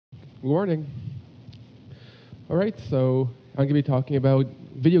Good morning. All right, so I'm going to be talking about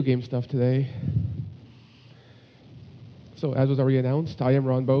video game stuff today. So as was already announced, I am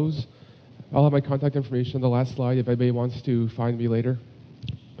Ron Bose. I'll have my contact information on the last slide if anybody wants to find me later.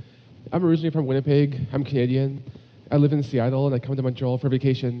 I'm originally from Winnipeg. I'm Canadian. I live in Seattle, and I come to Montreal for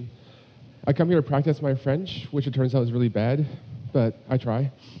vacation. I come here to practice my French, which it turns out is really bad, but I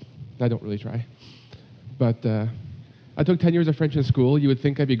try. I don't really try. But I took 10 years of French in school. You would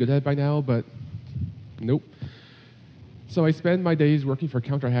think I'd be good at it by now, but nope. So I spend my days working for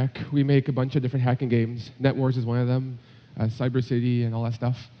CounterHack. We make a bunch of different hacking games. NetWars is one of them, Cyber City and all that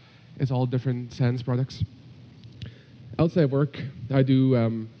stuff. It's all different SANS products. Outside of work, I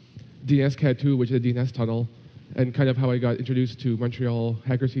do DNS CAD 2, which is a DNS tunnel, and kind of how I got introduced to Montreal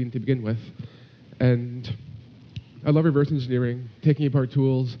hacker scene to begin with. And I love reverse engineering, taking apart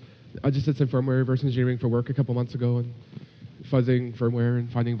tools. I just did some firmware reverse engineering for work a couple months ago, and fuzzing firmware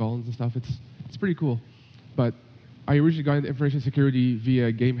and finding vulns and stuff. It's pretty cool. But I originally got into information security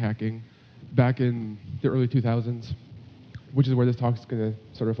via game hacking back in the early 2000s, which is where this talk is going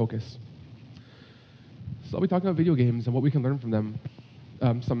to sort of focus. So I'll be talking about video games and what we can learn from them.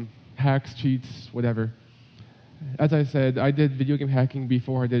 Some hacks, cheats, whatever. As I said, I did video game hacking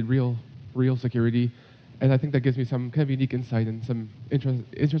before I did real security, and I think that gives me some kind of unique insight and some interesting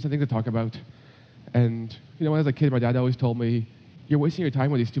things to talk about. And you know, as a kid, my dad always told me, "You're wasting your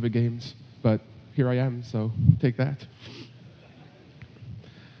time with these stupid games." But here I am, so take that.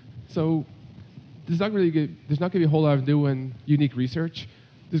 So there's not going to be a whole lot of new and unique research.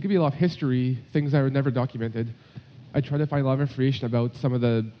 There's going to be a lot of history, things that were never documented. I try to find a lot of information about some of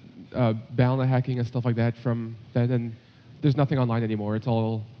the balance hacking and stuff like that from then, and there's nothing online anymore. It's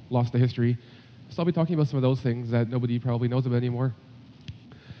all lost to history. So I'll be talking about some of those things that nobody probably knows about anymore.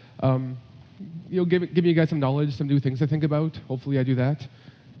 Giving you guys some knowledge, some new things to think about. Hopefully I do that.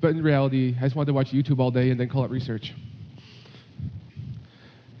 But in reality, I just wanted to watch YouTube all day and then call it research.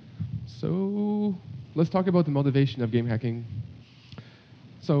 So let's talk about the motivation of game hacking.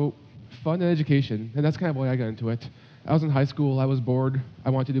 So fun and education, and that's kind of why I got into it. I was in high school, I was bored,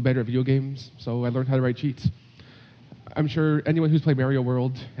 I wanted to do better at video games, so I learned how to write cheats. I'm sure anyone who's played Mario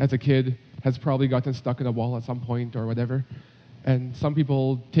World as a kid has probably gotten stuck in a wall at some point or whatever. And some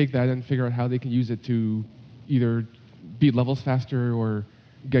people take that and figure out how they can use it to either beat levels faster or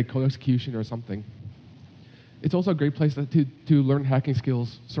get code execution or something. It's also a great place to learn hacking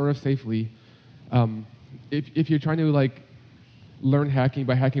skills sort of safely. If you're trying to learn hacking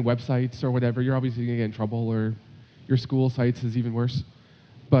by hacking websites or whatever, you're obviously going to get in trouble, or your school sites is even worse.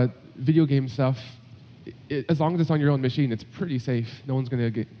 But video game stuff, as long as it's on your own machine, it's pretty safe. No one's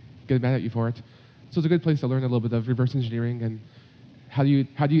going to get mad at you for it. So it's a good place to learn a little bit of reverse engineering and how do you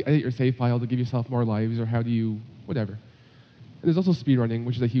edit your save file to give yourself more lives, or how do you whatever. And there's also speedrunning,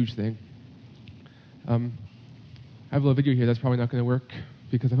 which is a huge thing. I have a little video here that's probably not going to work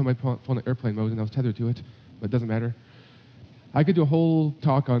because I put my phone on airplane mode and I was tethered to it, but it doesn't matter. I could do a whole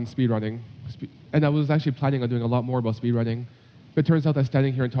talk on speedrunning, and I was actually planning on doing a lot more about speedrunning, but it turns out that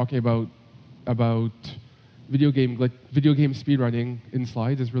standing here and talking about video game speedrunning in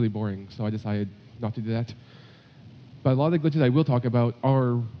slides is really boring, so I decided not to do that. But a lot of the glitches I will talk about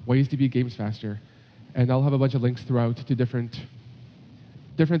are ways to beat games faster, and I'll have a bunch of links throughout to different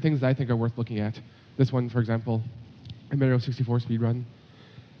things that I think are worth looking at. This one, for example, a Mario 64 speedrun.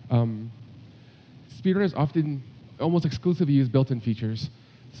 Speedrunners often almost exclusively use built-in features,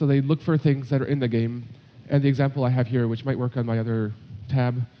 so they look for things that are in the game. And the example I have here, which might work on my other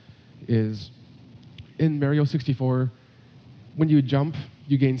tab, is in Mario 64, when you jump,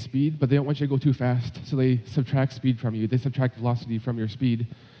 you gain speed, but they don't want you to go too fast, so they subtract speed from you. They subtract velocity from your speed.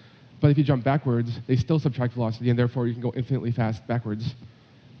 But if you jump backwards, they still subtract velocity, and therefore you can go infinitely fast backwards.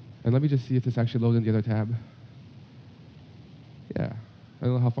 And let me just see if this actually loads in the other tab. Yeah, I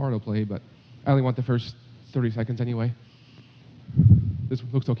don't know how far it'll play, but I only want the first 30 seconds anyway. This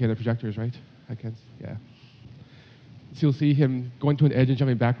looks okay on the projectors, right? I can, yeah. So you'll see him going to an edge and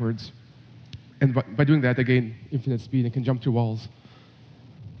jumping backwards. And by doing that, they gain infinite speed and can jump through walls.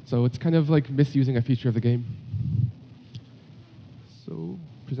 So it's kind of like misusing a feature of the game. So,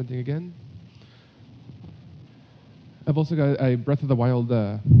 presenting again. I've also got a Breath of the Wild,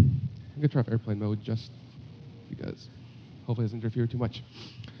 I'm going to try off airplane mode just because hopefully it doesn't interfere too much.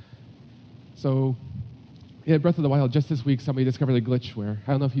 So, yeah, Breath of the Wild, just this week somebody discovered a glitch where,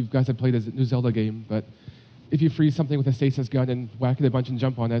 I don't know if you guys have played this new Zelda game, but if you freeze something with a stasis gun and whack it a bunch and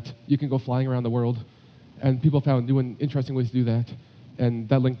jump on it, you can go flying around the world. And people found new interesting ways to do that. And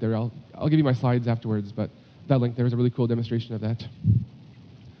that link there, I'll give you my slides afterwards, but that link there is a really cool demonstration of that.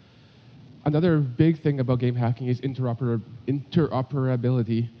 Another big thing about game hacking is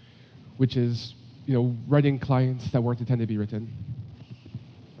interoperability. which is writing clients that weren't intended to be written.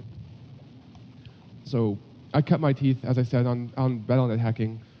 So I cut my teeth, as I said, on Battle.net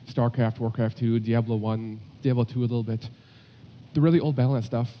hacking, Starcraft, Warcraft 2, Diablo 1, Diablo 2 a little bit. The really old Battle.net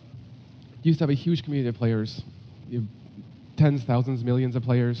stuff used to have a huge community of players, tens, thousands, millions of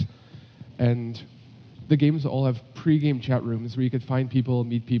players, and the games all have pre-game chat rooms where you could find people,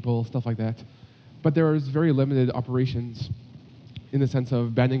 meet people, stuff like that. But there was very limited operations in the sense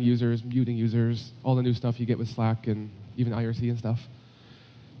of banning users, muting users, all the new stuff you get with Slack and even IRC and stuff.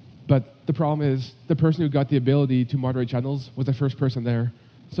 But the problem is the person who got the ability to moderate channels was the first person there.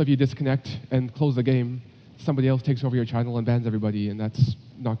 So if you disconnect and close the game, somebody else takes over your channel and bans everybody, and that's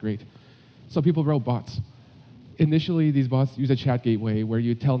not great. So people wrote bots. Initially, these bots use a chat gateway where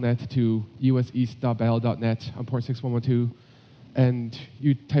you telnet to useast.battle.net on port 6112, and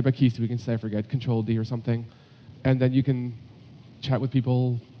you type a key so we can say, I forget, Control-D or something, and then you can chat with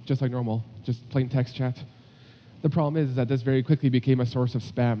people just like normal, just plain text chat. The problem is that this very quickly became a source of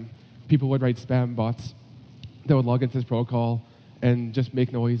spam. People would write spam bots that would log into this protocol and just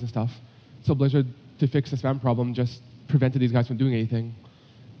make noise and stuff. So Blizzard, to fix the spam problem, just prevented these guys from doing anything.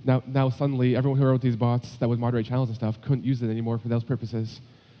 Now suddenly, everyone who wrote these bots that would moderate channels and stuff couldn't use it anymore for those purposes.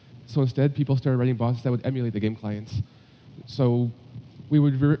 So instead, people started writing bots that would emulate the game clients. So we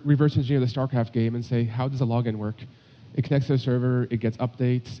would reverse engineer the Starcraft game and say, how does a login work? It connects to a server, it gets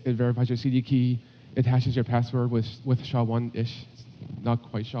updates, it verifies your CD key, it hashes your password with SHA-1-ish. Not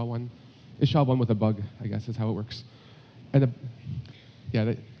quite SHA-1. It's SHA-1 with a bug, I guess, is how it works. And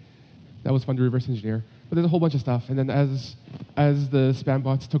that was fun to reverse engineer. But there's a whole bunch of stuff. And then as the spam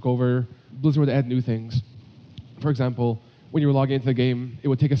bots took over, Blizzard would add new things. For example, when you were logging into the game, it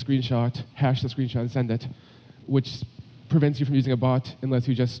would take a screenshot, hash the screenshot, and send it, which prevents you from using a bot unless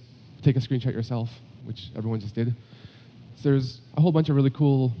you just take a screenshot yourself, which everyone just did. So there's a whole bunch of really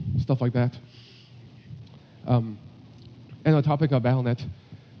cool stuff like that. And on the topic of Battle.net,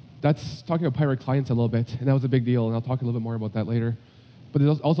 that's talking about pirate clients a little bit, and that was a big deal, and I'll talk a little bit more about that later. But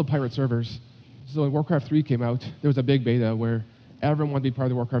there's also pirate servers. So when Warcraft 3 came out, there was a big beta where everyone wanted to be part of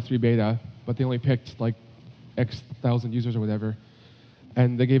the Warcraft 3 beta, but they only picked like X thousand users or whatever,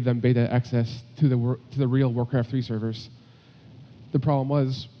 and they gave them beta access to the real Warcraft 3 servers. The problem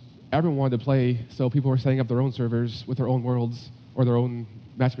was everyone wanted to play, so people were setting up their own servers with their own worlds or their own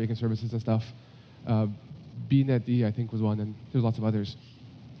matchmaking services and stuff. BNetD, I think, was one, and there's lots of others.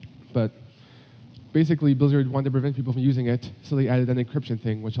 But basically, Blizzard wanted to prevent people from using it, so they added an encryption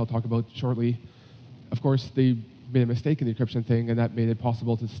thing, which I'll talk about shortly. Of course, they made a mistake in the encryption thing, and that made it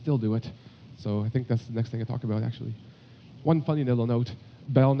possible to still do it. So I think that's the next thing I talk about, actually. One funny little note,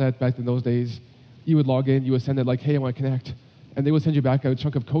 Battle.net back in those days, you would log in, you would send it like, hey, I want to connect. And they would send you back a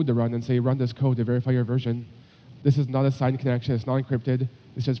chunk of code to run and say, run this code to verify your version. This is not a signed connection, it's not encrypted.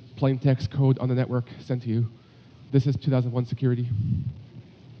 It's just plain text code on the network sent to you. This is 2001 security.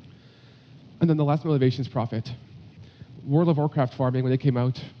 And then the last motivation is profit. World of Warcraft farming, when it came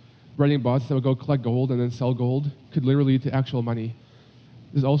out, writing bots that would go collect gold and then sell gold could literally lead to actual money.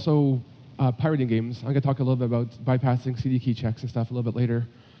 There's also pirating games. I'm going to talk a little bit about bypassing CD key checks and stuff a little bit later.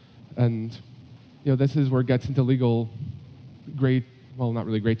 And this is where it gets into legal gray, well, not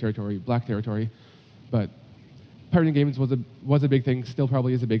really gray territory, black territory. But pirating games was a big thing, still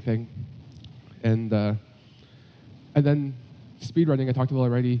probably is a big thing. And then speedrunning, I talked about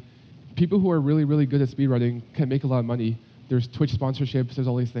already. People who are really, really good at speedrunning can make a lot of money. There's Twitch sponsorships, there's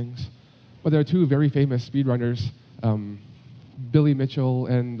all these things. But there are two very famous speedrunners, Billy Mitchell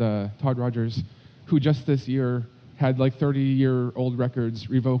and Todd Rogers, who just this year had like 30-year-old records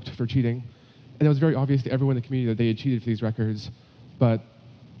revoked for cheating. And it was very obvious to everyone in the community that they had cheated for these records. But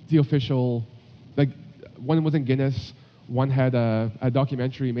the official, like, one was in Guinness, one had a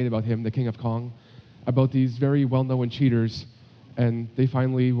documentary made about him, the King of Kong, about these very well-known cheaters. And they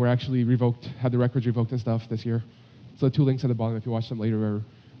finally were actually revoked, had the records revoked and stuff this year. So the two links at the bottom, if you watch them later, are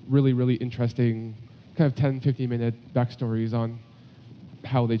really, really interesting, kind of 10, 15-minute backstories on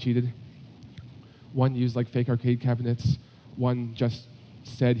how they cheated. One used like fake arcade cabinets. One just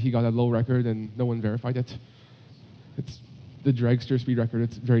said he got a low record and no one verified it. It's the Dragster speed record.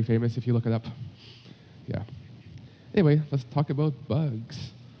 It's very famous if you look it up. Yeah. Anyway, let's talk about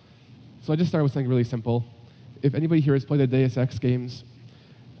bugs. So I just started with something really simple. If anybody here has played the Deus Ex games,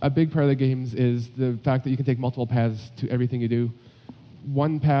 a big part of the games is the fact that you can take multiple paths to everything you do.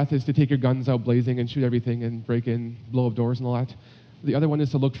 One path is to take your guns out blazing and shoot everything and break in, blow up doors and all that. The other one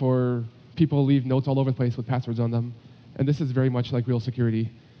is to look for people who leave notes all over the place with passwords on them. And this is very much like real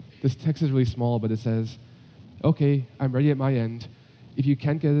security. This text is really small, but it says, okay, I'm ready at my end. If you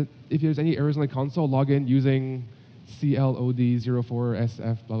can't get it, if there's any errors in the console, log in using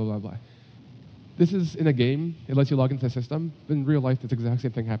CLOD04SF, blah, blah, blah, blah. This is in a game. It lets you log into the system. But in real life, this exact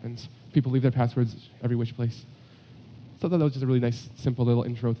same thing happens. People leave their passwords every which place. So I thought that was just a really nice, simple little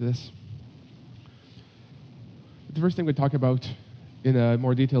intro to this. The first thing we talk about in a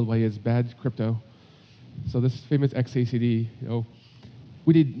more detailed way is bad crypto. So this famous XACD,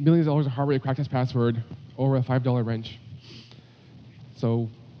 we need millions of dollars of hardware to crack this password or a $5 wrench. So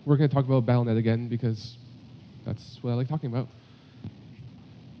we're going to talk about BattleNet again because that's what I like talking about.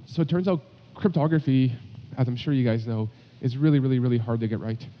 So it turns out cryptography, as I'm sure you guys know, is really, really, really hard to get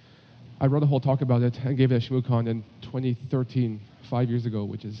right. I wrote a whole talk about it and gave it at ShmooCon in 2013, 5 years ago,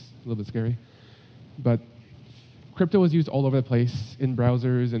 which is a little bit scary. But crypto is used all over the place in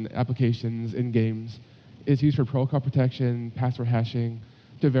browsers and applications, in games. It's used for protocol protection, password hashing,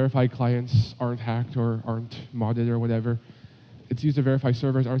 to verify clients aren't hacked or aren't modded or whatever. It's used to verify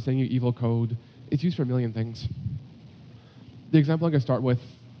servers aren't sending you evil code. It's used for a million things. The example I'm going to start with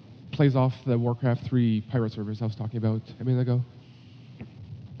plays off the Warcraft 3 pirate servers I was talking about a minute ago.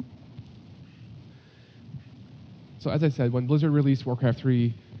 So as I said, when Blizzard released Warcraft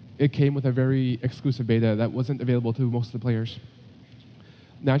 3, it came with a very exclusive beta that wasn't available to most of the players.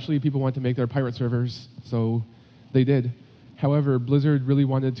 Naturally, people wanted to make their pirate servers, so they did. However, Blizzard really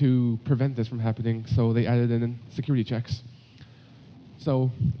wanted to prevent this from happening, so they added in security checks.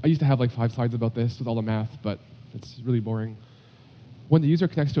 So I used to have like 5 slides about this with all the math, but it's really boring. When the user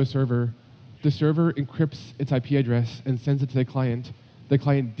connects to a server, the server encrypts its IP address and sends it to the client. The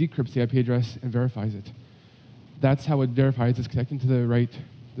client decrypts the IP address and verifies it. That's how it verifies it's connecting to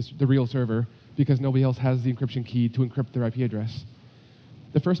the real server, because nobody else has the encryption key to encrypt their IP address.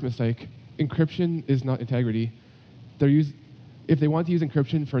 The first mistake, encryption is not integrity. If they want to use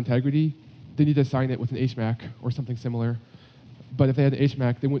encryption for integrity, they need to sign it with an HMAC or something similar. But if they had an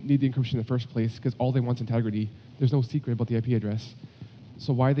HMAC, they wouldn't need the encryption in the first place, because all they want is integrity. There's no secret about the IP address.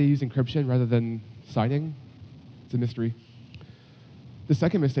 So why they use encryption rather than signing? It's a mystery. The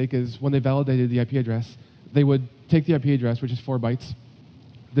second mistake is when they validated the IP address, they would take the IP address, which is 4 bytes.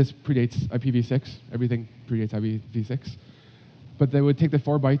 This predates IPv6. Everything predates IPv6. But they would take the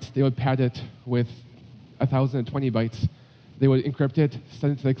 4 bytes, they would pad it with 1,020 bytes. They would encrypt it,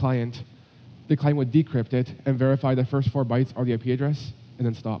 send it to the client. The client would decrypt it and verify the first 4 bytes are the IP address, and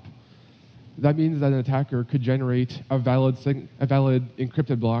then stop. That means that an attacker could generate a valid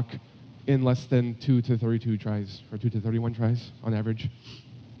encrypted block in less than 2 to 32 tries, or 2 to 31 tries on average.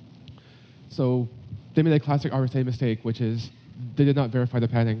 So they made a classic RSA mistake, which is they did not verify the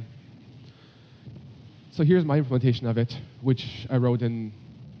padding. So here's my implementation of it, which I wrote in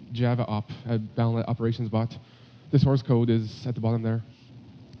Java op, a BattleNet operations bot. The source code is at the bottom there.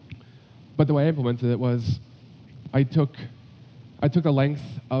 But the way I implemented it was I took the length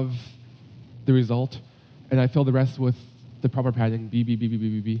of the result, and I filled the rest with the proper padding, B, B, B, B, B,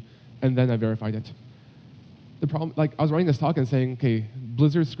 B, B, and then I verified it. The problem, I was writing this talk and saying, okay,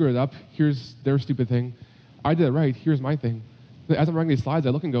 Blizzard screwed it up. Here's their stupid thing. I did it right. Here's my thing. As I'm writing these slides, I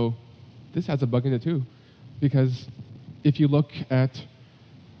look and go, this has a bug in it too. Because if you look at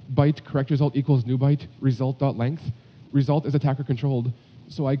byte correct result equals new byte result.length, result is attacker controlled.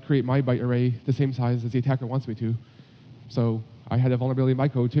 So I create my byte array the same size as the attacker wants me to. So I had a vulnerability in my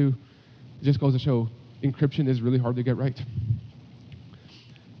code too. It just goes to show encryption is really hard to get right.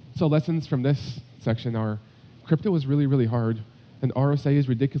 So lessons from this section are crypto is really, really hard, and RSA is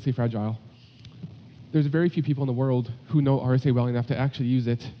ridiculously fragile. There's very few people in the world who know RSA well enough to actually use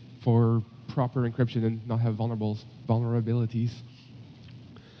it for proper encryption and not have vulnerabilities.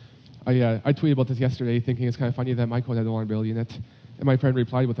 I tweeted about this yesterday, thinking it's kind of funny that my code had a vulnerability in it. And my friend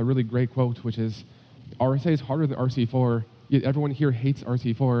replied with a really great quote, which is, RSA is harder than RC4, yet everyone here hates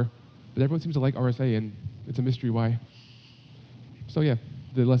RC4, but everyone seems to like RSA, and it's a mystery why. So yeah,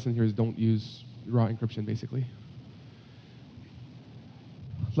 the lesson here is don't use raw encryption, basically.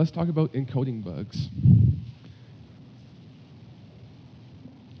 Let's talk about encoding bugs.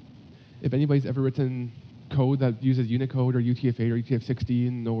 If anybody's ever written code that uses Unicode or UTF-8 or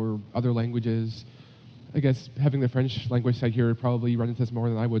UTF-16 or other languages, I guess having the French language side here probably run into this more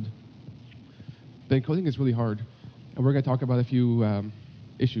than I would. The encoding is really hard, and we're going to talk about a few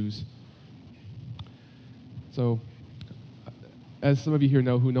issues. So, as some of you here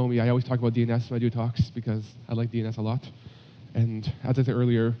know who know me, I always talk about DNS when I do talks because I like DNS a lot. And as I said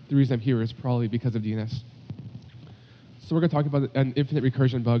earlier, the reason I'm here is probably because of DNS. So we're going to talk about an infinite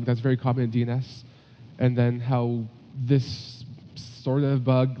recursion bug that's very common in DNS, and then how this sort of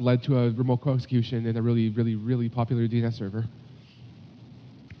bug led to a remote co-execution in a really, really, really popular DNS server.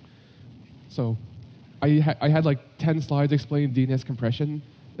 So I had like 10 slides explaining DNS compression,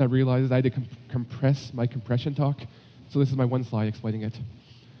 I realized I had to compress my compression talk. So this is my one slide explaining it.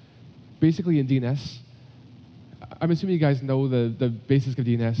 Basically in DNS, I'm assuming you guys know the basics of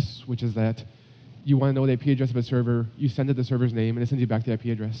DNS, which is that you want to know the IP address of a server, you send it the server's name, and it sends you back the IP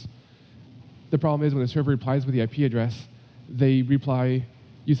address. The problem is when the server replies with the IP address, they reply,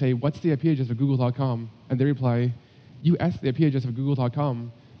 you say, what's the IP address of google.com? And they reply, you asked the IP address of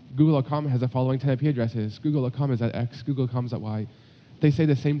google.com. Google.com has the following 10 IP addresses. Google.com is at X, Google.com is at Y. They say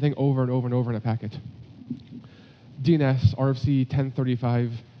the same thing over and over and over in a packet. DNS, RFC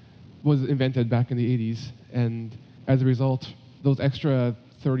 1035, was invented back in the 80s, and as a result, those extra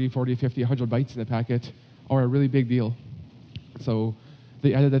 30, 40, 50, 100 bytes in a packet are a really big deal. So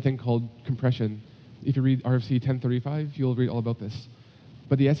they added a thing called compression. If you read RFC 1035, you'll read all about this.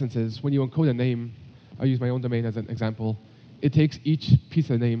 But the essence is, when you encode a name, I'll use my own domain as an example, it takes each piece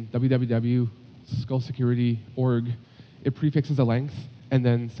of the name, www, skullsecurity.org, it prefixes a length, and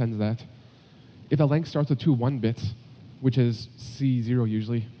then sends that. If a length starts with 2 1 bits, which is C0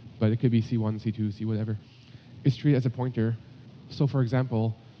 usually, but it could be C1, C2, C whatever, it's treated as a pointer. So for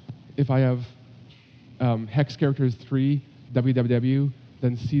example, if I have hex characters 3, www,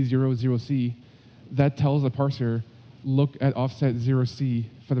 then C00C, that tells the parser, look at offset 0C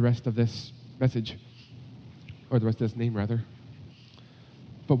for the rest of this message, or the rest of this name rather.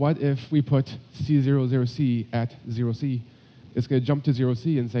 But what if we put C00C at 0C? It's going to jump to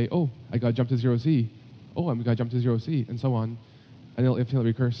 0C and say, oh, I got to jump to 0C. Oh, I'm going to jump to 0C, and so on. And it'll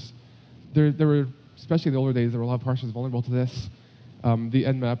infinitely recurse. There were, especially in the older days, there were a lot of parsers vulnerable to this. The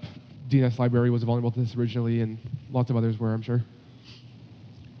Nmap DNS library was vulnerable to this originally, and lots of others were, I'm sure.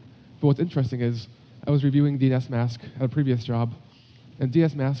 But what's interesting is, I was reviewing DNS mask at a previous job, and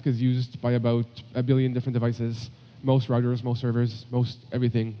DNS mask is used by about 1 billion different devices. Most routers, most servers, most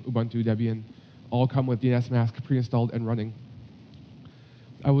everything, Ubuntu, Debian, all come with DNS mask pre-installed and running.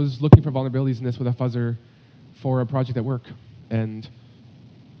 I was looking for vulnerabilities in this with a fuzzer for a project at work, and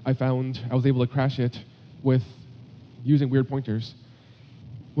I found I was able to crash it with using weird pointers.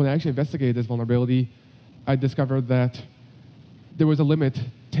 When I actually investigated this vulnerability, I discovered that there was a limit,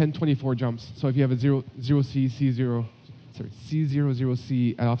 1024 jumps. So if you have a 0C,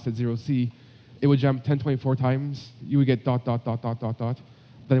 C00C at offset 0C, it would jump 1024 times. You would get dot, dot, dot, dot, dot, dot.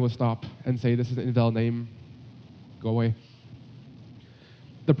 Then it would stop and say, this is an invalid name, go away.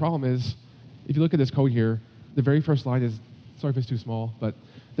 The problem is, if you look at this code here, the very first line is, sorry if it's too small, but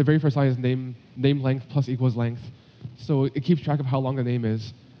the very first line is name length plus equals length. So it keeps track of how long the name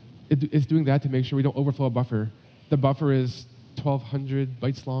is. It's doing that to make sure we don't overflow a buffer. The buffer is 1,200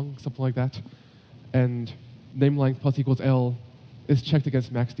 bytes long, something like that. And name length plus equals L is checked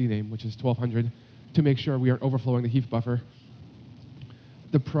against max dname, which is 1,200, to make sure we aren't overflowing the heap buffer.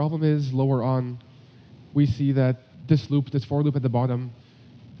 The problem is, lower on, we see that this for loop at the bottom,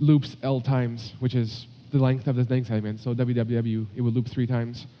 loops L times, which is the length of this name segment. So www, it would loop 3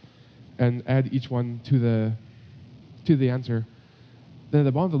 times, and add each one to the answer. Then at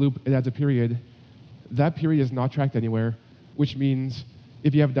the bottom of the loop, it adds a period. That period is not tracked anywhere, which means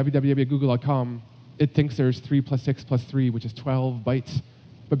if you have www.google.com, it thinks there's 3 plus 6 plus 3, which is 12 bytes.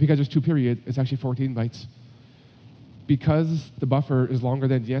 But because there's 2 periods, it's actually 14 bytes. Because the buffer is longer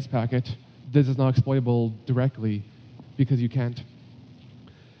than the DNS packet, this is not exploitable directly because you can't.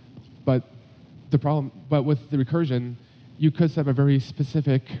 But with the recursion, you could set up a very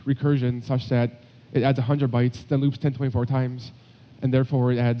specific recursion such that it adds 100 bytes, then loops 1024 times, and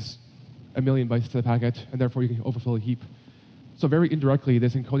therefore it adds 1 million bytes to the packet, and therefore you can overflow a heap. So very indirectly,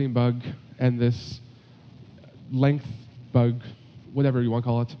 this encoding bug and this length bug, whatever you want to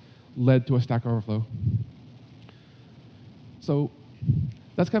call it, led to a stack overflow. So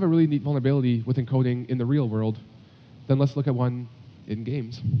that's kind of a really neat vulnerability with encoding in the real world. Then let's look at one in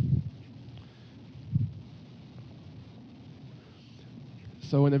games.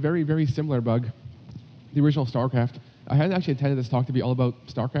 So in a very, very similar bug, the original Starcraft, I hadn't actually intended this talk to be all about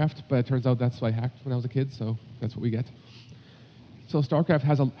Starcraft, but it turns out that's what I hacked when I was a kid, so that's what we get. So Starcraft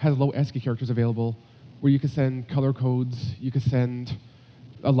has low ASCII characters available, where you can send color codes, you can send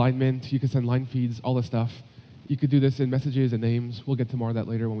alignment, you can send line feeds, all this stuff. You could do this in messages and names. We'll get to more of that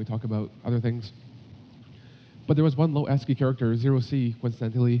later when we talk about other things. But there was one low ASCII character, 0C,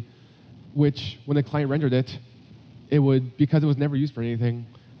 coincidentally, which, when the client rendered it, it would, because it was never used for anything,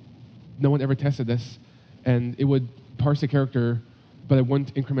 no one ever tested this, and it would parse a character, but it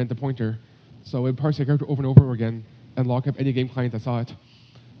wouldn't increment the pointer. So it would parse a character over and over again and lock up any game client that saw it.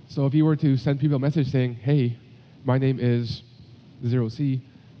 So if you were to send people a message saying, hey, my name is 0C,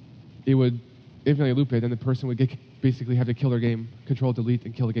 it would infinitely loop it, and the person would basically have to kill their game, control, delete,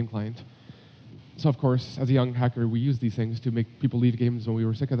 and kill the game client. So of course, as a young hacker, we used these things to make people leave games when we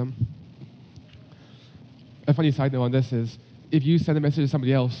were sick of them. A funny side note on this is, if you send a message to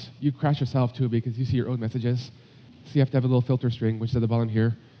somebody else, you crash yourself too because you see your own messages. So you have to have a little filter string, which is at the bottom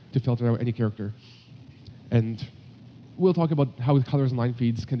here, to filter out any character. And we'll talk about how colors and line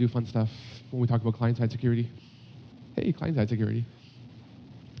feeds can do fun stuff when we talk about client-side security. Hey, client-side security.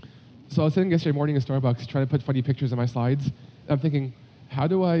 So I was sitting yesterday morning in Starbucks trying to put funny pictures in my slides. And I'm thinking, how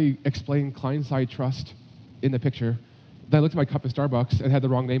do I explain client-side trust in the picture? Then I looked at my cup at Starbucks and it had the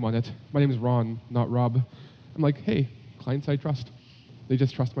wrong name on it. My name is Ron, not Rob. I'm like, hey, client-side trust. They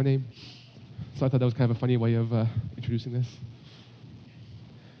just trust my name. So I thought that was kind of a funny way of introducing this.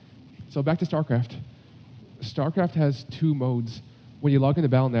 So back to Starcraft. Starcraft has 2 modes. When you log into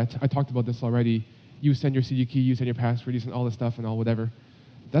Battle.net, I talked about this already, you send your CD key, you send your password, you send all this stuff and all whatever.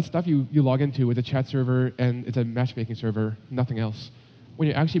 That stuff you log into is a chat server and it's a matchmaking server, nothing else. When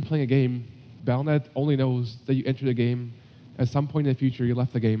you're actually playing a game, Battle.net only knows that you entered the game. At some point in the future, you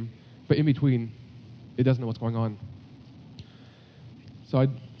left the game. But in between, it doesn't know what's going on. So I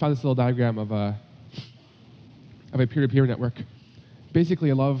found this little diagram of a peer-to-peer network.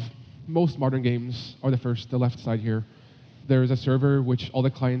 Basically, I love most modern games are the left side here. There's a server which all the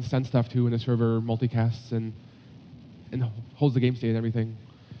clients send stuff to, and the server multicasts and holds the game state and everything.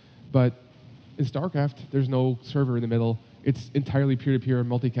 But in StarCraft, there's no server in the middle. It's entirely peer-to-peer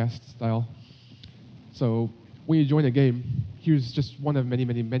multicast style. So when you join a game, here's just one of many,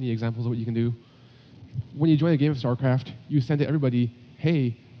 many, many examples of what you can do. When you join a game of StarCraft, you send to everybody,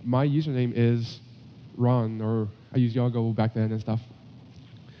 hey, my username is Ron, or I used Yago back then and stuff.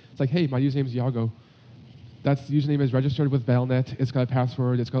 It's like, hey, my username is Yago. That username is registered with Battle.net. It's got a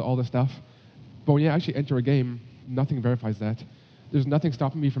password. It's got all this stuff. But when you actually enter a game, nothing verifies that. There's nothing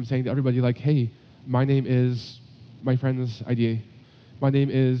stopping me from saying to everybody, like, hey, my name is my friend's IDA. My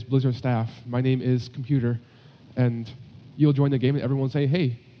name is Blizzard staff. My name is computer. And you'll join the game, and everyone will say,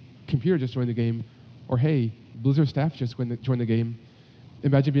 hey, computer just joined the game. Or, hey, Blizzard staff just joined the game.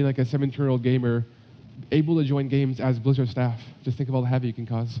 Imagine being like a 17-year-old gamer able to join games as Blizzard staff. Just think of all the havoc you can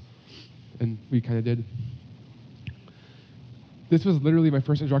cause. And we kind of did. This was literally my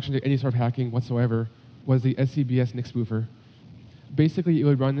first introduction to any sort of hacking whatsoever, was the SCBS NIC spoofer. Basically, it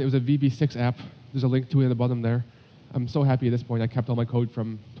was a VB6 app. There's a link to it at the bottom there. I'm so happy at this point I kept all my code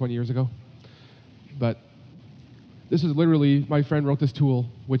from 20 years ago. But this was literally, my friend wrote this tool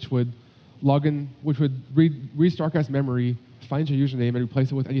which would log in, which would read StarCraft's memory, find your username, and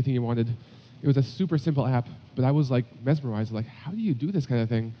replace it with anything you wanted. It was a super simple app, but I was like mesmerized, like, how do you do this kind of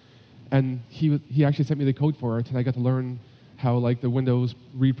thing? And he actually sent me the code for it, and I got to learn how like the Windows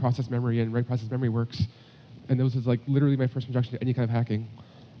read process memory and write process memory works. And this was like literally my first introduction to any kind of hacking.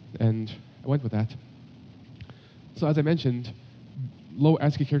 And I went with that. So as I mentioned, low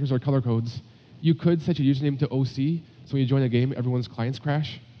ASCII characters are color codes. You could set your username to OC, so when you join a game, everyone's clients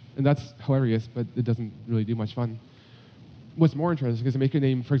crash. And that's hilarious, but it doesn't really do much fun. What's more interesting is to make your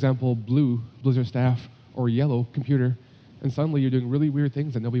name, for example, blue, Blizzard staff, or yellow, computer, and suddenly you're doing really weird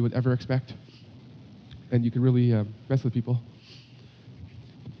things that nobody would ever expect. And you can really mess with people.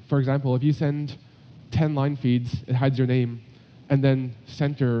 For example, if you send 10 line feeds, it hides your name, and then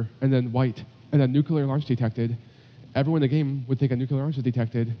center, and then white, and then nuclear launch detected, everyone in the game would think a nuclear launch is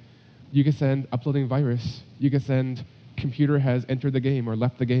detected. You can send uploading virus. You can send computer has entered the game or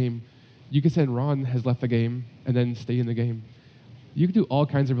left the game. You can send Ron has left the game and then stay in the game. You can do all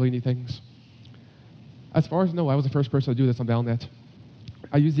kinds of really neat things. As far as I know, I was the first person to do this on Battle.net.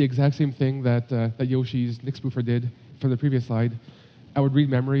 I used the exact same thing that Yoshi's NIC spoofer did from the previous slide. I would read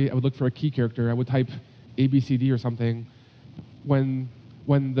memory. I would look for a key character. I would type ABCD or something. When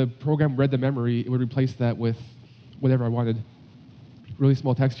the program read the memory, it would replace that with whatever I wanted. Really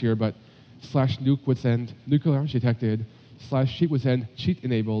small text here, but /nuke would send nuclear launch detected. /cheat would send cheat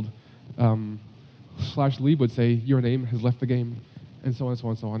enabled. /leave would say your name has left the game, and so on and so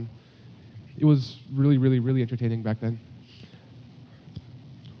on and so on. It was really, really, really entertaining back then.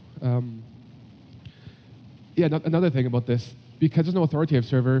 Another thing about this, because there's no authoritative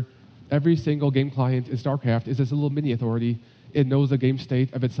server, every single game client in StarCraft is this little mini authority. It knows the game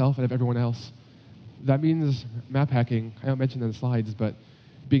state of itself and of everyone else. That means map hacking. I don't mention it in the slides, but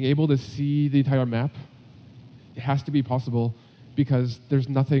being able to see the entire map, it has to be possible because there's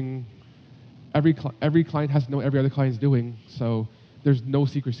nothing, every client has to know every other client's doing, so there's no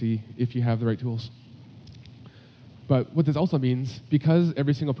secrecy if you have the right tools. But what this also means, because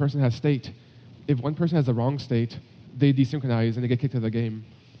every single person has state, if one person has the wrong state, they desynchronize and they get kicked out of the game.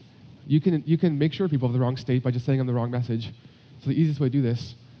 You can make sure people have the wrong state by just sending them the wrong message. So the easiest way to do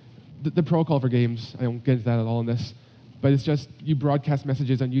this, the protocol for games, I don't get into that at all in this, but it's just you broadcast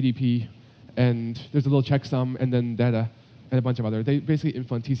messages on UDP, and there's a little checksum, and then data, and a bunch of other. They basically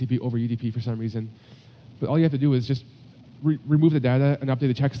implement TCP over UDP for some reason. But all you have to do is just remove the data and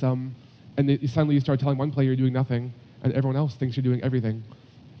update the checksum, and suddenly you start telling one player you're doing nothing, and everyone else thinks you're doing everything.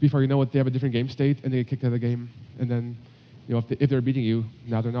 Before you know it, they have a different game state, and they get kicked out of the game. And then, if they're beating you,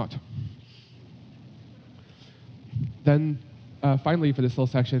 now they're not. Then, finally, for this little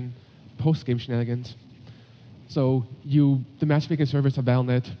section, post-game shenanigans. So the matchmaking service of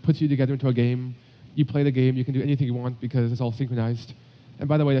Battle.net puts you together into a game. You play the game. You can do anything you want because it's all synchronized. And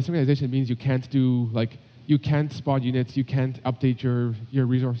by the way, that synchronization means you can't you can't spawn units. You can't update your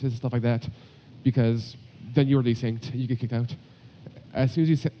resources and stuff like that, because then you're already synced. You get kicked out. As soon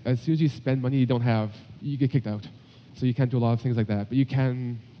as you spend money you don't have, you get kicked out. So you can't do a lot of things like that. But you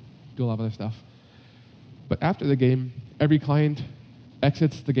can do a lot of other stuff. But after the game, every client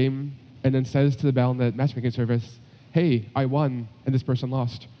exits the game and then says to the Battle.net matchmaking service, hey, I won, and this person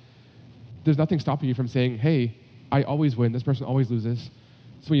lost. There's nothing stopping you from saying, hey, I always win, this person always loses.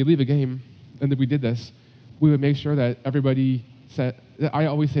 So when you leave a game, and if we did this, we would make sure that everybody said, I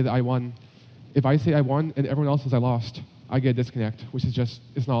always say that I won. If I say I won and everyone else says I lost, I get a disconnect, which is just,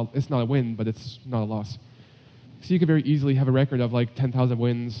 it's not a win, but it's not a loss. So you can very easily have a record of like 10,000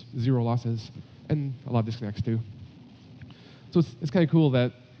 wins, 0 losses, and a lot of disconnects too. So it's kind of cool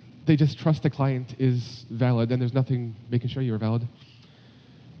that they just trust the client is valid, and there's nothing making sure you're valid.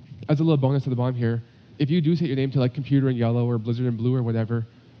 As a little bonus at the bottom here, if you do set your name to like computer in yellow or Blizzard in blue or whatever,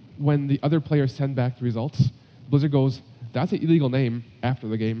 when the other players send back the results, Blizzard goes, that's an illegal name after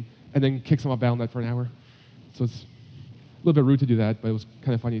the game, and then kicks them off Battle.net for an hour. So it's a little bit rude to do that, but it was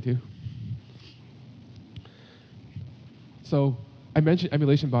kind of funny too. So I mentioned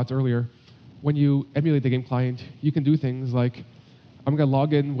emulation bots earlier. When you emulate the game client, you can do things like, I'm going to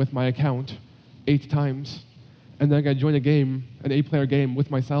log in with my account 8 times, and then I'm going to join a game, an 8-player game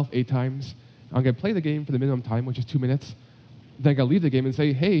with myself 8 times. I'm going to play the game for the minimum time, which is 2 minutes. Then I'm going to leave the game and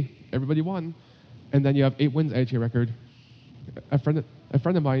say, hey, everybody won. And then you have 8 wins added to your record. A friend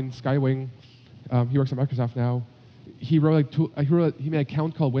of mine, Skywing, he works at Microsoft now, he made an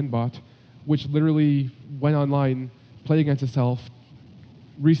account called WinBot, which literally went online, played against itself,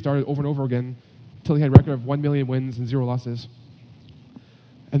 restarted over and over again, until he had a record of 1 million wins and 0 losses.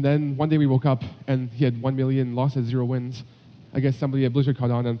 And then one day we woke up, and he had 1 million losses, 0 wins. I guess somebody at Blizzard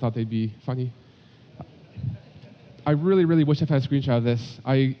caught on and thought they'd be funny. I really, really wish I had a screenshot of this.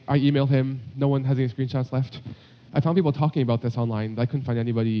 I emailed him. No one has any screenshots left. I found people talking about this online, but I couldn't find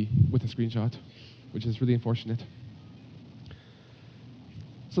anybody with a screenshot, which is really unfortunate.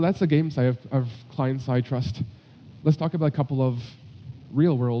 So that's the game side of client-side trust. Let's talk about a couple of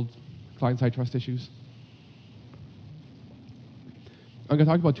real-world client-side trust issues. I'm going to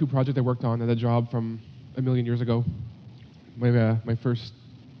talk about 2 projects I worked on at a job from a million years ago. My first,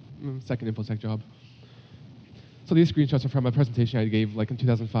 second InfoSec job. So these screenshots are from a presentation I gave like in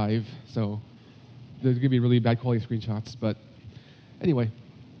 2005. So there's going to be really bad quality screenshots. But anyway,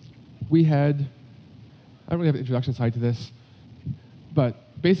 I don't really have an introduction slide to this.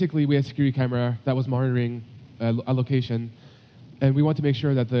 But basically, we had a security camera that was monitoring a location. And we wanted to make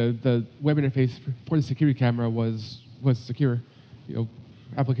sure that the web interface for the security camera was secure.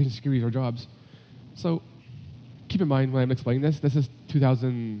 Application security is our jobs. So keep in mind when I'm explaining this is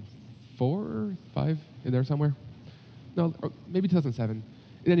 2004 or 5, in there somewhere. No, maybe 2007.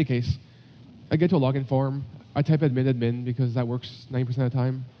 In any case, I get to a login form. I type admin because that works 90% of the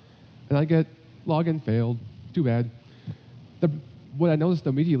time. And I get login failed. Too bad. What I noticed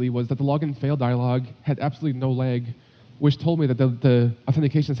immediately was that the login failed dialog had absolutely no lag, which told me that the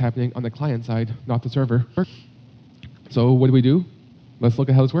authentication is happening on the client side, not the server. So what do? Let's look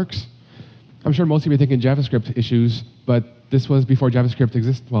at how this works. I'm sure most of you are thinking JavaScript issues, but this was before JavaScript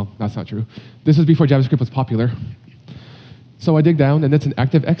existed. Well, that's not true. This was before JavaScript was popular. So I dig down, and it's an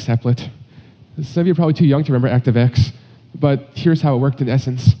ActiveX applet. Some of you are probably too young to remember ActiveX, but here's how it worked in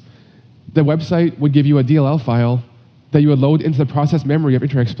essence. The website would give you a DLL file that you would load into the process memory of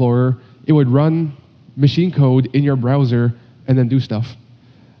Internet Explorer. It would run machine code in your browser and then do stuff.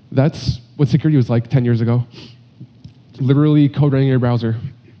 That's what security was like 10 years ago. Literally code running in your browser.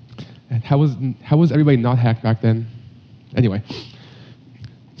 And how was everybody not hacked back then? Anyway,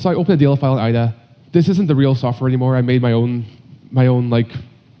 so I opened a DLL file in IDA. This isn't the real software anymore. I made my own like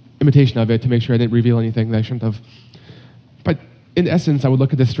imitation of it to make sure I didn't reveal anything that I shouldn't have. But in essence, I would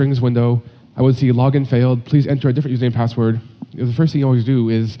look at the strings window. I would see login failed. Please enter a different username and password. The first thing you always do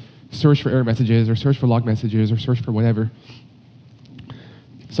is search for error messages or search for log messages or search for whatever.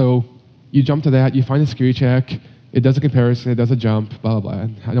 So you jump to that. You find a security check. It does a comparison. It does a jump. Blah blah blah.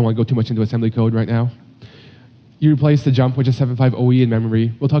 I don't want to go too much into assembly code right now. You replace the jump, which is 75 OE in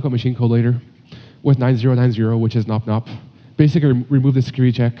memory. We'll talk about machine code later. With 9090, which is nop nop. Basically, remove the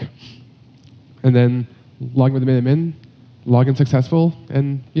security check. And then log in with the min, login successful,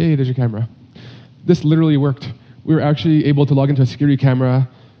 and yay, there's your camera. This literally worked. We were actually able to log into a security camera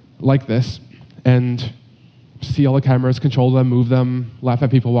like this and see all the cameras, control them, move them, laugh at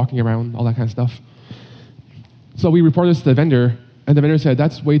people walking around, all that kind of stuff. So we reported this to the vendor, and the vendor said,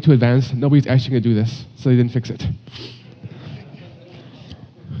 that's way too advanced. Nobody's actually going to do this. So they didn't fix it.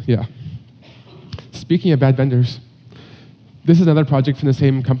 Yeah. Speaking of bad vendors, this is another project from the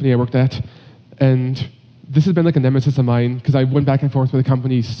same company I worked at. And this has been like a nemesis of mine, because I went back and forth with the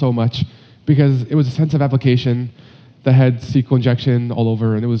company so much, because it was a sensitive application that had SQL injection all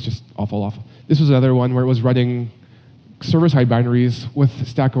over, and it was just awful, awful. This was another one where it was running server-side binaries with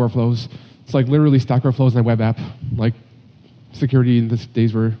Stack Overflows. It's like literally Stack Overflows in a web app. Like, security in these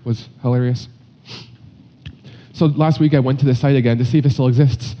days was hilarious. So last week I went to the site again to see if it still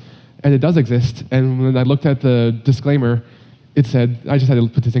exists. And it does exist. And when I looked at the disclaimer, it said, I just had to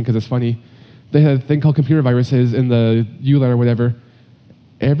put this in because it's funny, they had a thing called computer viruses in the ULAR or whatever.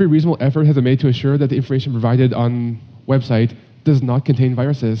 Every reasonable effort has been made to ensure that the information provided on website does not contain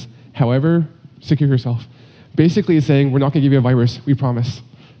viruses. However, secure yourself. Basically, it's saying, we're not going to give you a virus, we promise.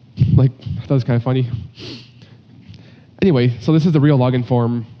 Like, I thought it was kind of funny. Anyway, so this is the real login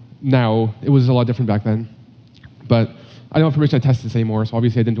form now. It was a lot different back then. But I don't have permission to test this anymore, so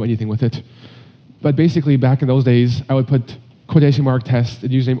obviously I didn't do anything with it. But basically, back in those days, I would put quotation mark test, the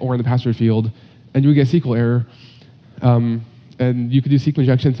username or in the password field, and you would get a SQL error. And you could do SQL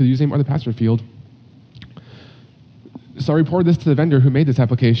injection to the username or the password field. So I reported this to the vendor who made this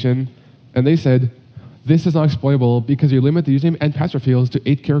application, and they said, this is not exploitable because you limit the username and password fields to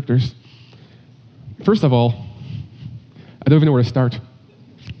 8 characters. First of all, I don't even know where to start.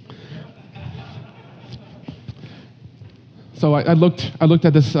 So I looked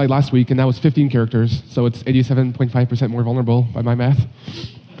at this last week, and that was 15 characters, so it's 87.5% more vulnerable by my math.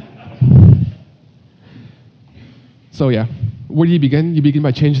 So yeah, where do you begin? You begin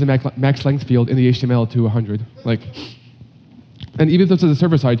by changing the max length field in the HTML to 100. And even if this is a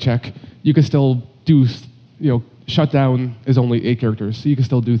server-side check, you can still do, shutdown is only 8 characters, so you can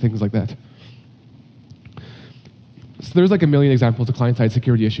still do things like that. So there's like a million examples of client-side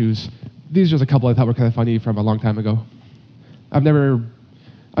security issues. These are just a couple I thought were kind of funny from a long time ago. I've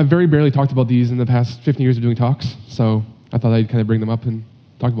very barely talked about these in the past 15 years of doing talks, so I thought I'd kind of bring them up and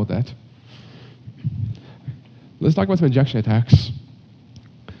talk about that. Let's talk about some injection attacks.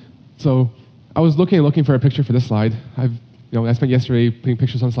 So I was looking for a picture for this slide. I spent yesterday putting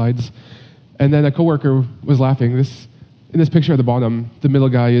pictures on slides, and then a coworker was laughing. In this picture at the bottom, the middle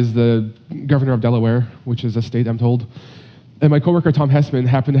guy is the governor of Delaware, which is a state, I'm told. And my coworker, Tom Hessman,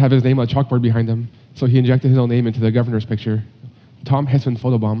 happened to have his name on a chalkboard behind him, so he injected his own name into the governor's picture. Tom Hessman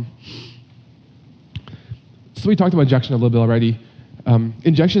photobomb. So we talked about injection a little bit already.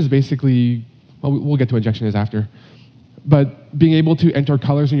 Injection is basically, well, we'll get to what injection is after. But being able to enter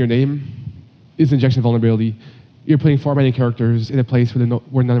colors in your name is injection vulnerability. You're putting formatting characters in a place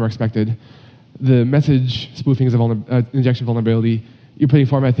where none are expected. The message spoofing is a injection vulnerability. You're putting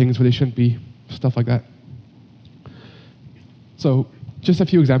format things where they shouldn't be, stuff like that. So just a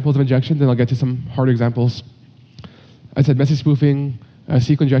few examples of injection, then I'll get to some hard examples. I said message spoofing,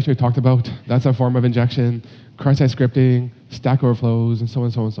 SQL injection we talked about. That's a form of injection. Cross-site scripting, Stack Overflows, and so on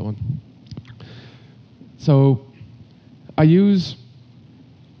and so on and so on. So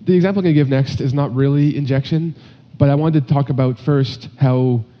the example I'm going to give next is not really injection, but I wanted to talk about first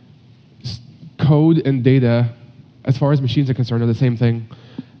how code and data, as far as machines are concerned, are the same thing.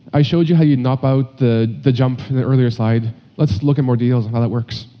 I showed you how you knock out the jump in the earlier slide. Let's look at more details on how that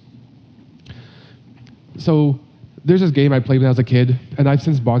works. So there's this game I played when I was a kid, and I've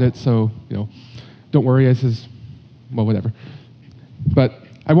since bought it, so don't worry, this is, well, whatever. But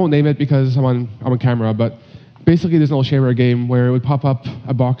I won't name it because I'm on camera, but basically there's an old shareware game where it would pop up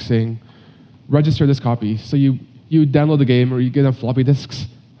a box saying, register this copy. So you download the game, or you get on floppy disks.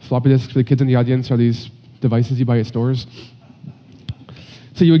 Floppy disks for the kids in the audience are these devices you buy at stores.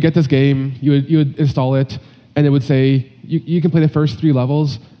 So you would get this game, you would install it, and it would say, you can play the first 3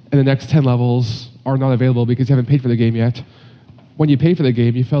 levels, and the next 10 levels are not available because you haven't paid for the game yet. When you pay for the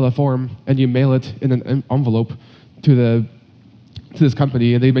game, you fill a form, and you mail it in an envelope to this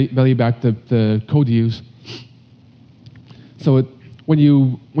company, and they mail you back the code to use. So when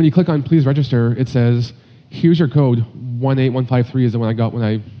you click on please register, it says, here's your code, 18153 is the one I got when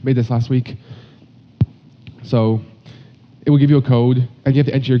I made this last week. So it will give you a code, and you have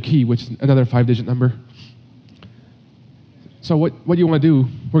to enter your key, which is another 5-digit number. So what do you want to do?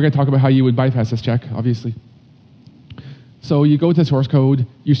 We're going to talk about how you would bypass this check, obviously. So you go to the source code,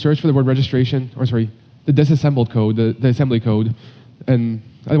 you search for the word registration, or sorry, the disassembled code, the assembly code, and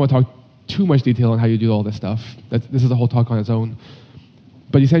I don't want to talk too much detail on how you do all this stuff. This is a whole talk on its own.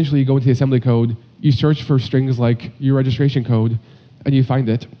 But essentially, you go into the assembly code, you search for strings like your registration code, and you find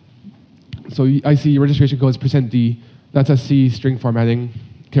it. So I see your registration code is %D. That's a C string formatting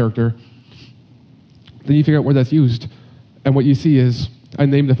character. Then you figure out where that's used. And what you see is, I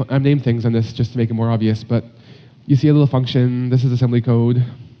named things on this just to make it more obvious, but you see a little function. This is assembly code.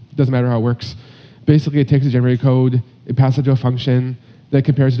 Doesn't matter how it works. Basically, it takes the generated code, it passes it to a function, then it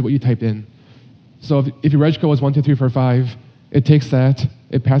compares it to what you typed in. So if your reg code was 1, 2, 3, 4, 5, it takes that,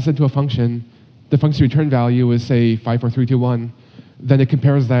 it passes it to a function. The function return value is, say, 5, 4, 3, 2, 1. Then it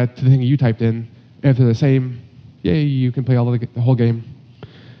compares that to the thing you typed in. And if they're the same, yay, you can play all the whole game.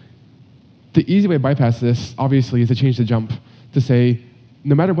 The easy way to bypass this, obviously, is to change the jump to say,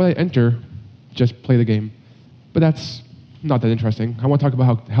 no matter what I enter, just play the game. But that's not that interesting. I want to talk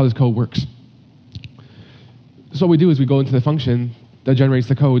about how this code works. So what we do is we go into the function that generates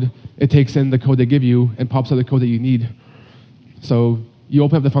the code. It takes in the code they give you and pops out the code that you need. So you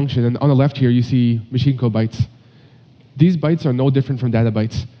open up the function, and on the left here, you see machine code bytes. These bytes are no different from data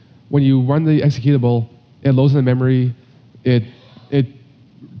bytes. When you run the executable, it loads in the memory, it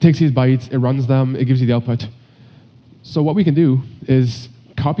takes these bytes, it runs them, it gives you the output. So what we can do is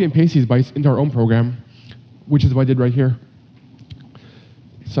copy and paste these bytes into our own program, which is what I did right here.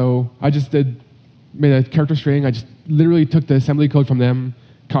 So I just made a character string. I just literally took the assembly code from them,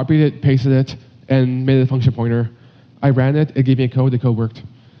 copied it, pasted it, and made it a function pointer. I ran it, it gave me a code, the code worked.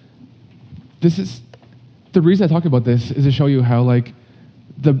 The reason I talk about this is to show you how like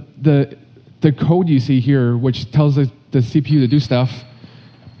the code you see here, which tells the CPU to do stuff,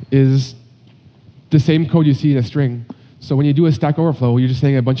 is the same code you see in a string. So when you do a Stack Overflow, you're just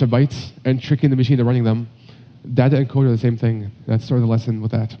saying a bunch of bytes and tricking the machine into running them. Data and code are the same thing. That's sort of the lesson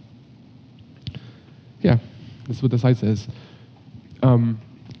with that. Yeah, that's what the slide says.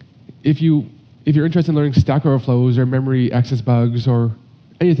 If you're interested in learning Stack Overflows or memory access bugs or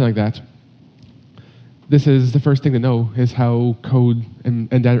anything like that, this is the first thing to know, is how code and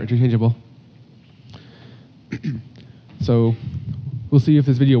data are interchangeable. So we'll see if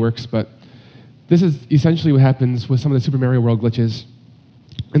this video works, but this is essentially what happens with some of the Super Mario World glitches.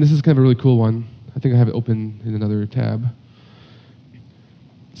 And this is kind of a really cool one. I think I have it open in another tab.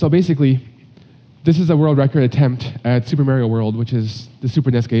 So basically, this is a world record attempt at Super Mario World, which is the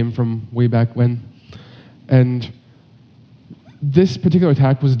Super NES game from way back when. And this particular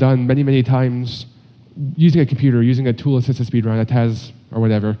attack was done many, many times using a computer, using a tool-assisted speedrun, a TAS or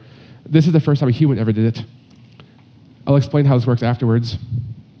whatever. This is the first time a human ever did it. I'll explain how this works afterwards.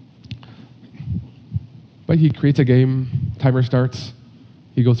 But he creates a game, timer starts,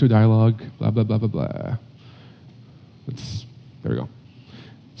 he goes through dialogue, blah, blah, blah, blah, blah. There we go.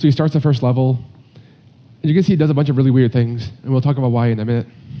 So he starts the first level, and you can see he does a bunch of really weird things, and we'll talk about why in a minute.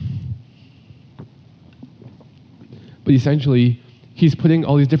 But essentially, he's putting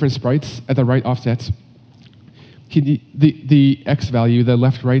all these different sprites at the right offsets. The X value, the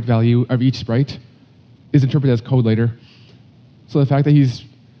left-right value of each sprite, is interpreted as code later. So the fact that he's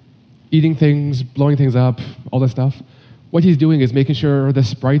eating things, blowing things up, all that stuff, what he's doing is making sure the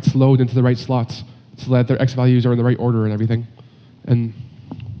sprites load into the right slots so that their X values are in the right order and everything. And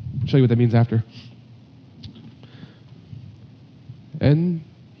I'll show you what that means after. And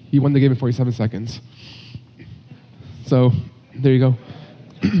he won the game in 47 seconds. So there you go.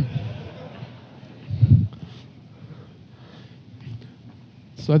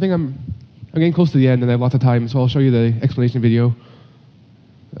 So I think I'm getting close to the end, and I have lots of time, so I'll show you the explanation video.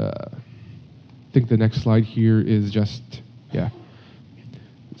 I think the next slide here is just, yeah.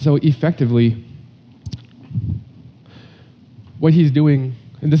 So effectively, what he's doing,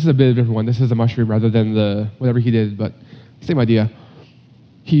 and this is a bit of a different one. This is a mushroom rather than the whatever he did, but same idea.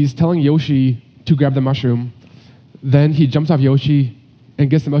 He's telling Yoshi to grab the mushroom. Then he jumps off Yoshi and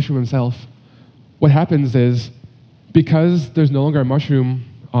gets the mushroom himself. What happens is, because there's no longer a mushroom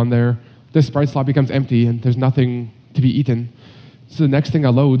on there, this sprite slot becomes empty and there's nothing to be eaten. So the next thing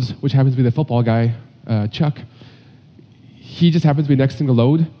that loads, which happens to be the football guy, Chuck, he just happens to be the next thing to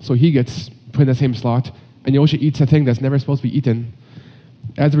load, so he gets put in the same slot, and Yoshi eats a thing that's never supposed to be eaten.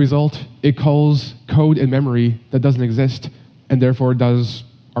 As a result, it calls code in memory that doesn't exist, and therefore does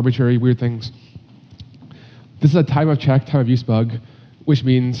arbitrary weird things. This is a time of check, time of use bug, which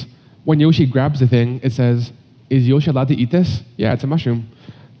means when Yoshi grabs the thing, it says, is Yoshi allowed to eat this? Yeah, it's a mushroom.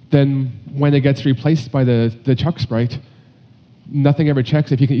 Then when it gets replaced by the Chuck sprite, nothing ever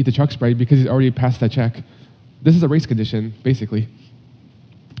checks if you can eat the Chuck sprite because he's already passed that check. This is a race condition, basically.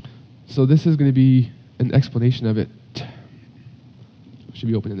 So this is going to be an explanation of it. Should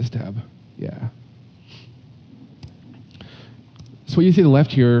be open in this tab. Yeah. So what you see to the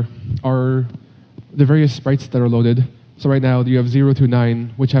left here are the various sprites that are loaded. So right now you have 0 through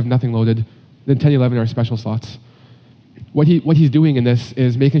 9, which have nothing loaded. Then 10, 11 are special slots. What he's doing in this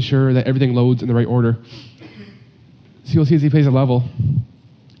is making sure that everything loads in the right order. So you'll see as he plays a level,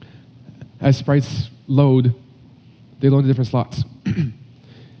 as sprites load, they load in different slots. And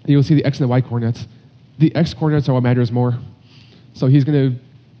you'll see the X and the Y coordinates. The X coordinates are what matters more. So he's going to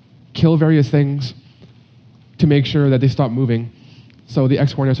kill various things to make sure that they stop moving. So the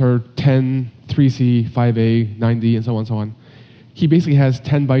X coordinates are 10, 3C, 5A, 9D, and so on and so on. He basically has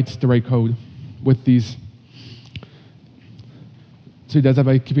 10 bytes to write code with these. So he does that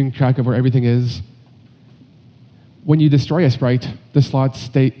by keeping track of where everything is. When you destroy a sprite, the slot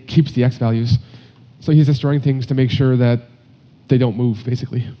state keeps the X values. So he's destroying things to make sure that they don't move,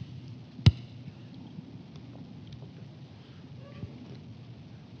 basically.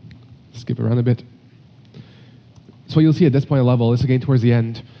 Skip around a bit. So what you'll see at this point of level, this is again towards the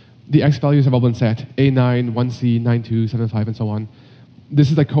end, the X values have all been set. A9, 1C, 92, 75, and so on.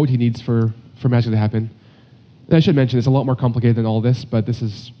 This is the code he needs for magic to happen. And I should mention, it's a lot more complicated than all this, but this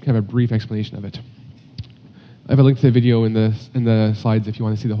is kind of a brief explanation of it. I have a link to the video in the slides if you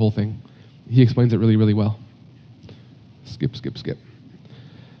want to see the whole thing. He explains it really, really well. Skip, skip, skip.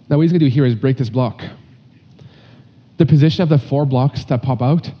 Now what he's going to do here is break this block. The position of the 4 blocks that pop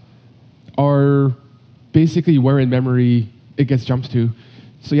out are basically where in memory it gets jumped to.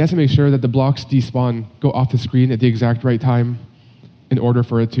 So he has to make sure that the blocks despawn, go off the screen at the exact right time in order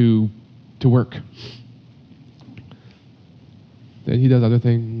for it to work. Then he does other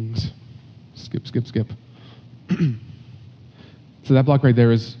things. Skip, skip, skip. So that block right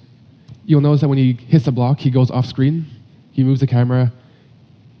there is, you'll notice that when he hits the block, he goes off screen. He moves the camera.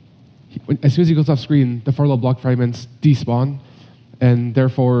 As soon as he goes off screen, the 4 little block fragments despawn, and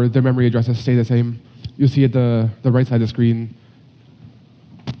therefore their memory addresses stay the same. You'll see at the right side of the screen,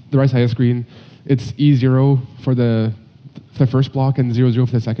 it's E0 for the first block and 00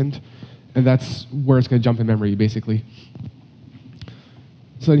 for the second, and that's where it's going to jump in memory, basically.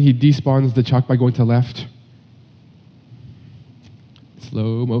 So then he despawns the chuck by going to the left.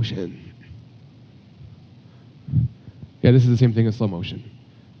 Slow motion. Yeah, this is the same thing as slow motion.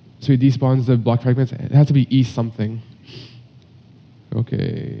 So he despawns the block fragments. It has to be E something.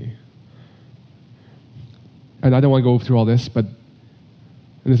 Okay. And I don't want to go through all this, but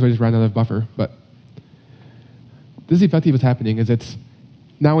and this way I just ran out of buffer. But this is effectively what's happening is it's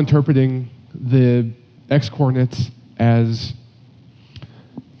now interpreting the X coordinates as,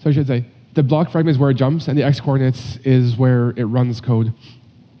 so I should say, the block fragment is where it jumps, and the X coordinates is where it runs code.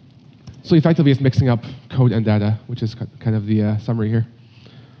 So effectively, it's mixing up code and data, which is kind of the summary here.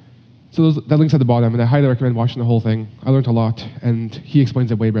 So that link's at the bottom, and I highly recommend watching the whole thing. I learned a lot, and he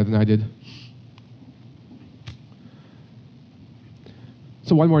explains it way better than I did.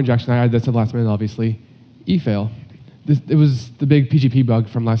 So one more injection. I added this at the last minute, obviously. eFail. It was the big PGP bug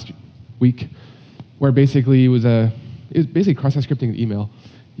from last week, where basically it was basically cross-site scripting an email.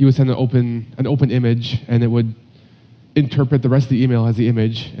 You would send an open image, and it would interpret the rest of the email as the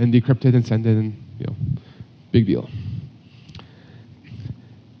image and decrypt it and send it, and big deal.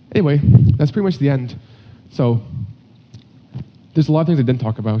 Anyway, that's pretty much the end. So there's a lot of things I didn't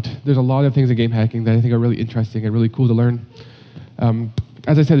talk about. There's a lot of things in game hacking that I think are really interesting and really cool to learn.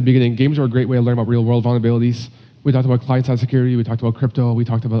 As I said at the beginning, games are a great way to learn about real-world vulnerabilities. We talked about client-side security, we talked about crypto, we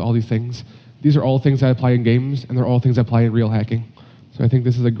talked about all these things. These are all things that apply in games, and they're all things that apply in real hacking. So I think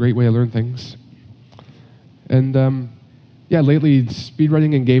this is a great way to learn things. And yeah, lately,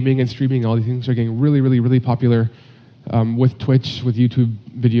 speedrunning and gaming and streaming, all these things are getting really, really, really popular with Twitch, with YouTube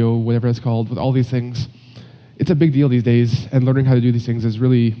video, whatever it's called, with all these things. It's a big deal these days, and learning how to do these things is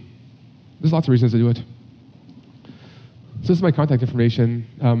really, there's lots of reasons to do it. So this is my contact information,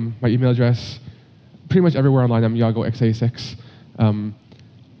 my email address. Pretty much everywhere online, I'm YagoXA6.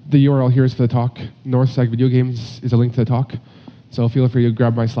 The URL here is for the talk. Northside Video Games is a link to the talk. So feel free to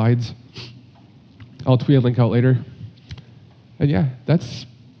grab my slides. I'll tweet a link out later. And yeah, that's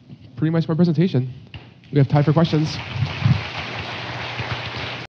pretty much my presentation. We have time for questions.